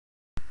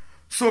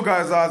So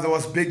guys, there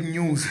was big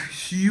news,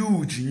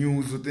 huge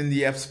news within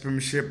the F's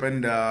Premiership,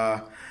 and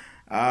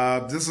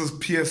this is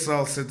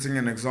PSL setting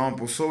an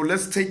example. So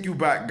let's take you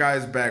back,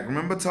 guys, back.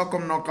 Remember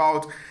Telkom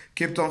knockout,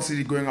 Cape Town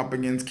City going up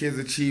against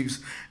Kaizer Chiefs,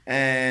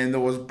 and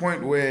there was a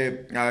point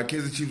where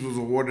Kaizer Chiefs was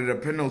awarded a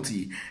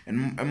penalty,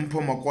 and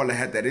Mpho Makola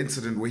had that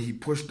incident where he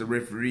pushed the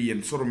referee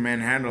and sort of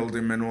manhandled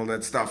him and all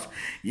that stuff.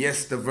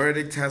 Yes, the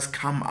verdict has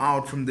come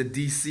out from the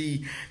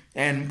DC,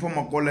 and Mpho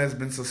Makola has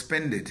been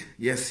suspended.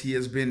 Yes, he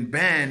has been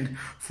banned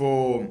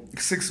for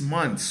 6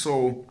 months.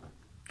 So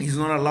he's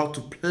not allowed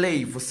to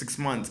play for 6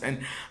 months.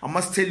 And I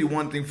must tell you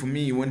one thing for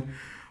me,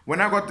 when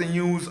I got the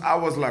news, I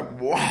was like,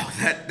 wow,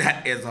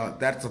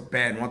 that's a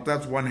ban. Well,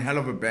 that's one hell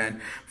of a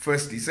ban,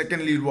 firstly.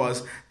 Secondly, it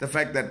was the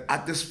fact that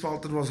I just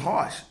felt it was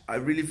harsh. I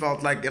really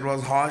felt like it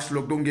was harsh.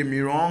 Look, don't get me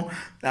wrong.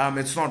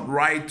 It's not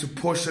right to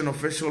push an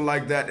official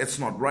like that. It's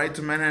not right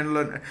to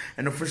manhandle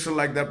an official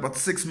like that. But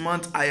 6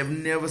 months, I have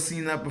never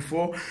seen that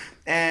before.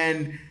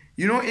 And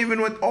you know,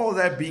 even with all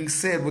that being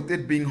said, with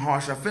it being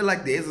harsh, I feel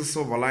like there is a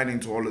silver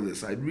lining to all of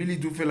this. I really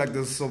do feel like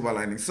there's a silver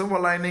lining. Silver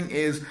lining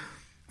is,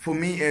 for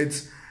me,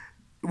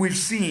 we've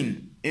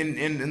seen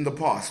in the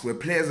past where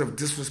players have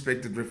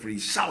disrespected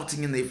referees,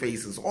 shouting in their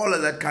faces, all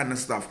of that kind of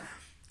stuff.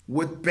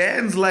 With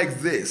bans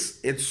like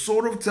this, it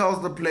sort of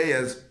tells the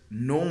players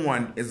no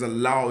one is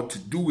allowed to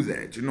do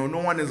that. You know, no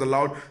one is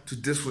allowed to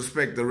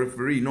disrespect the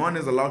referee. No one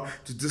is allowed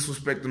to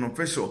disrespect an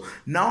official.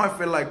 Now I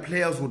feel like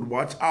players would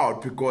watch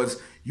out,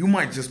 because you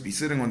might just be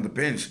sitting on the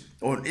bench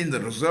or in the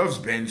reserves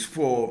bench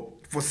for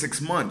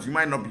 6 months. You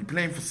might not be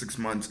playing for 6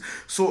 months.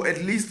 So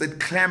at least it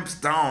clamps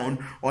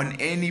down on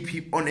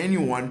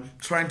anyone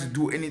trying to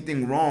do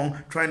anything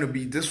wrong, trying to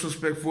be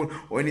disrespectful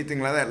or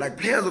anything like that. Like,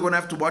 players are going to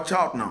have to watch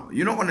out now.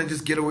 You're not going to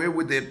just get away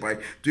with it by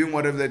doing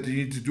whatever that you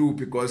need to do,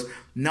 because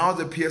now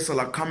the PSL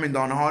are coming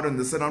down hard on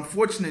this. And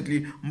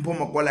unfortunately, Mpho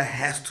Makola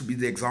has to be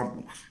the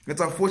example.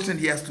 It's unfortunate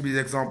he has to be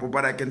the example,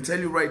 but I can tell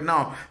you right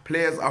now,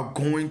 players are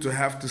going to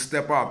have to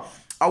step up.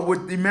 I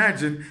would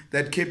imagine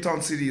that Cape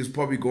Town City is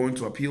probably going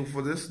to appeal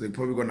for this. They're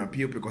probably going to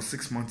appeal because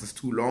 6 months is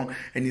too long,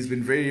 and he's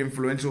been very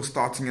influential,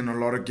 starting in a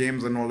lot of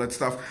games and all that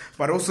stuff.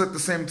 But also at the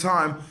same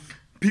time,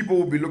 people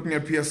will be looking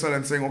at PSL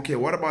and saying, okay,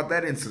 what about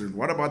that incident?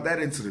 What about that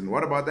incident?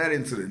 What about that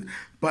incident?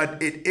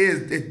 But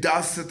it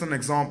does set an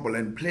example,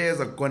 and players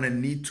are going to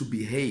need to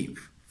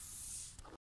behave.